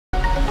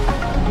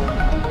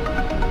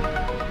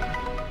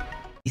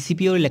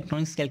ECP or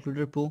Electronic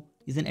Calculator Pro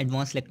is an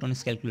advanced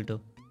electronics calculator.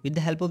 With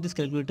the help of this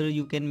calculator,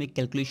 you can make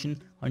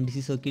calculation on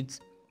DC circuits,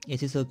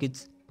 AC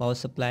circuits, power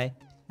supply,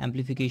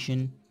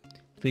 amplification,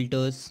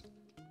 filters,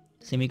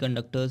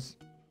 semiconductors,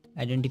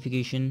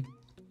 identification,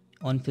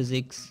 on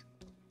physics.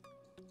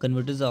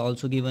 Converters are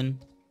also given,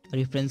 a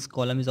reference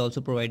column is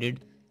also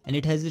provided, and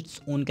it has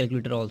its own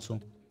calculator also.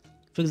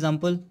 For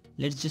example,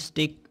 let's just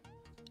take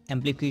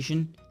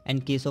amplification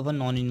and case of a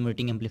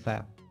non-inverting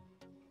amplifier.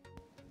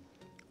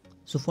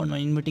 So for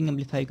non-inverting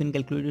amplifier, you can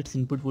calculate its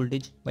input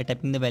voltage by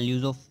typing the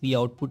values of V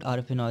output,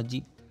 RF and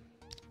RG,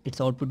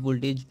 its output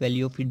voltage,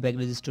 value of feedback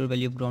resistor,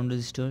 value of ground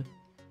resistor,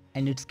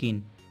 and its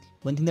gain.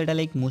 One thing that I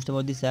like most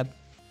about this app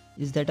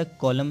is that a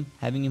column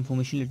having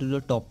information related to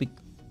the topic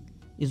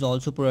is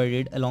also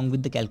provided along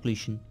with the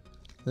calculation.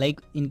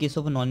 Like in case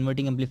of a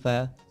non-inverting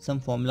amplifier, some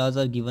formulas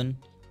are given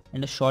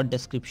and a short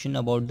description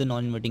about the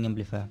non-inverting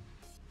amplifier.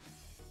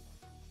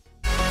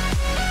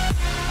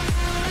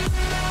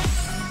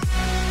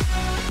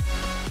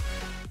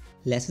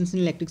 Lessons in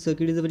Electric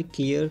Circuit is a very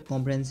clear,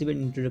 comprehensive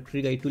and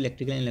introductory guide to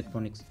electrical and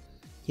electronics.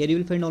 Here you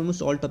will find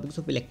almost all topics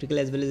of electrical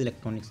as well as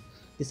electronics.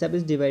 This app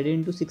is divided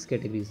into 6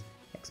 categories: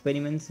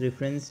 experiments,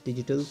 reference,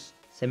 digital,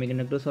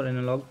 semiconductors or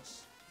analog,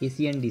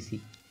 AC and DC.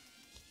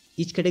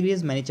 Each category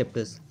has many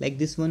chapters. Like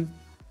this one,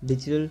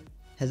 digital,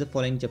 has the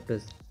following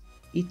chapters.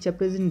 Each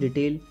chapter is in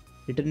detail,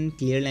 written in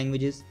clear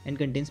languages and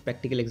contains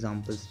practical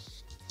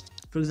examples.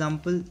 For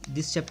example,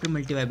 this chapter,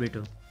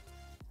 multivibrator,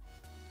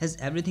 has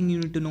everything you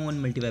need to know on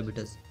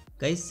multivibrators.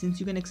 Guys, since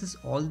you can access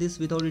all this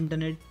without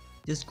internet,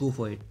 just go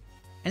for it.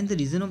 And the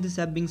reason of this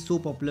app being so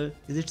popular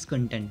is its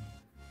content,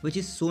 which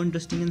is so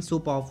interesting and so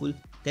powerful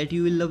that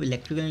you will love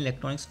electrical and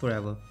electronics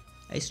forever.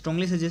 I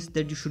strongly suggest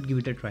that you should give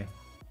it a try.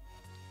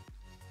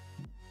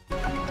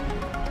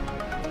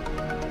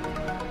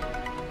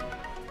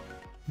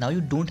 Now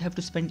you don't have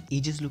to spend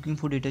ages looking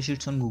for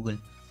datasheets on Google.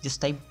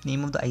 Just type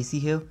name of the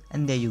IC here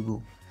and there you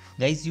go.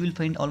 Guys, you will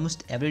find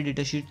almost every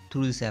datasheet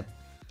through this app.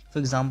 For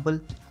example,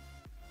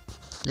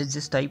 let's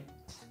just type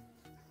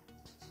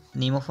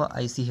name of a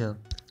IC here,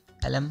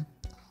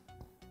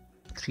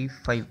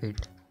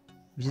 LM358,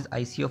 which is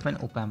IC of an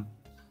op amp.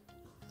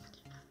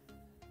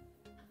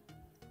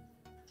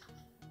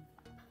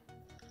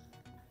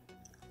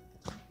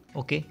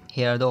 Okay,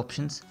 here are the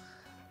options.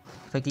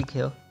 If I click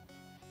here,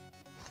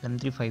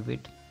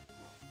 LM358,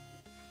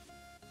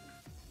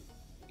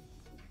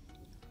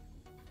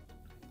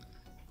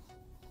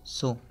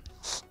 so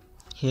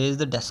here is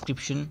the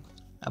description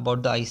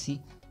about the IC.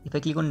 If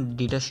I click on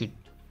datasheet,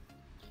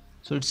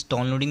 so it's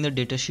downloading the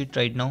datasheet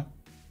right now.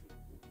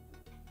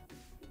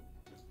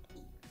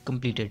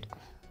 Completed.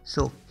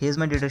 So here's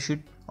my datasheet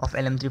of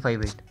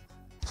LM358.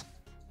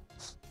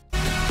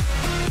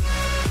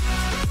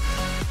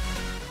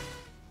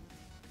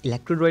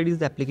 Electrode Ride is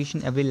the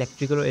application every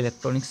electrical or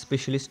electronics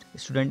specialist,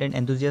 student and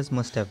enthusiast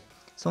must have.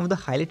 Some of the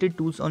highlighted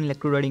tools on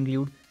Electrode Ride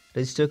include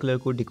Resistor Color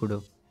Code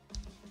Decoder.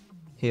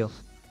 Here,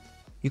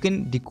 you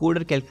can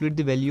decode or calculate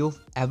the value of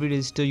every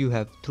resistor you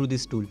have through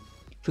this tool.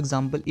 For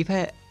example, if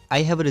I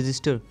have a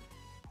resistor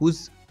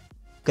whose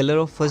color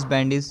of first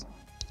band is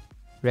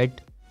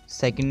red,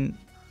 second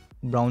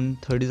brown,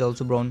 third is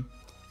also brown,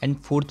 and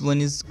fourth one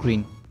is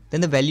green,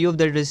 then the value of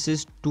that resistor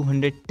is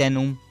 210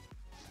 ohm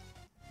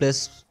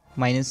plus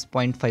minus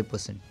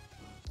 0.5%.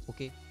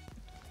 Okay.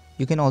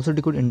 You can also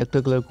decode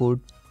inductor color code,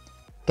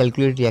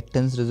 calculate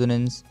reactance,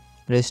 resonance,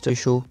 resistor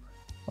show,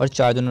 or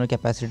charge on a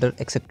capacitor,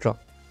 etc.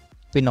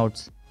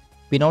 Pinouts.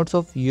 Pinouts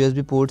of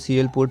USB port,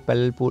 serial port,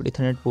 parallel port,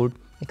 Ethernet port,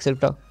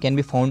 etc. can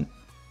be found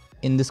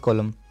in this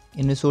column.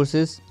 In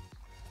resources,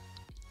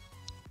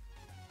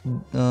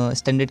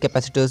 standard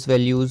capacitors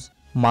values,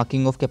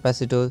 marking of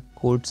capacitor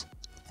codes,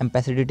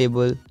 ampacity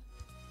table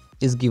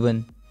is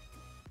given.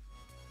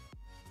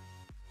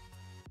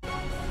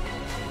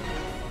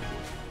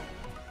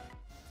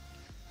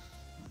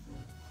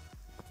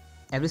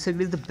 Every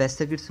circuit is the best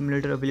circuit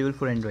simulator available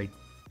for Android.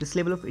 This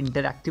level of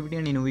interactivity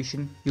and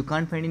innovation you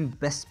can't find in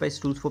best spice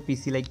tools for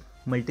PC like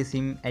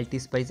Multisim,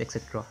 LTSpice,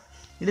 etc.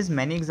 It has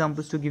many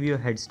examples to give you a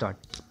head start.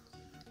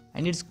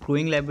 And its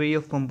growing library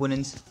of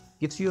components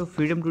gives you a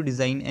freedom to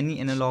design any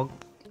analog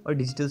or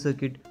digital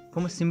circuit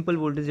from a simple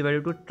voltage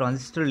divider to a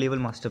transistor level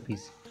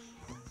masterpiece.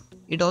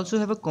 It also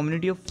have a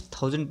community of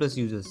 1000+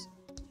 users.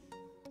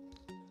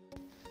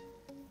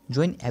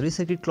 Join every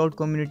circuit cloud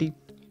community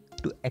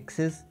to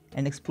access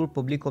and explore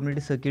public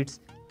community circuits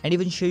and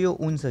even share your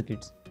own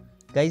circuits.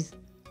 Guys,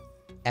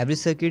 every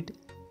circuit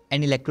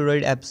and Electrode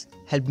Ride apps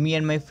help me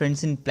and my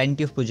friends in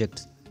plenty of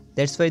projects.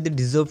 That's why they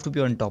deserve to be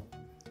on top.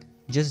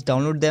 Just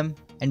download them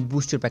and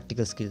boost your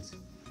practical skills.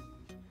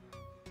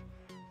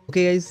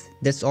 Okay guys,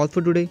 that's all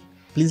for today.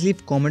 Please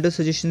leave comment or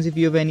suggestions if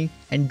you have any,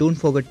 and don't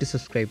forget to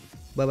subscribe.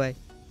 Bye bye.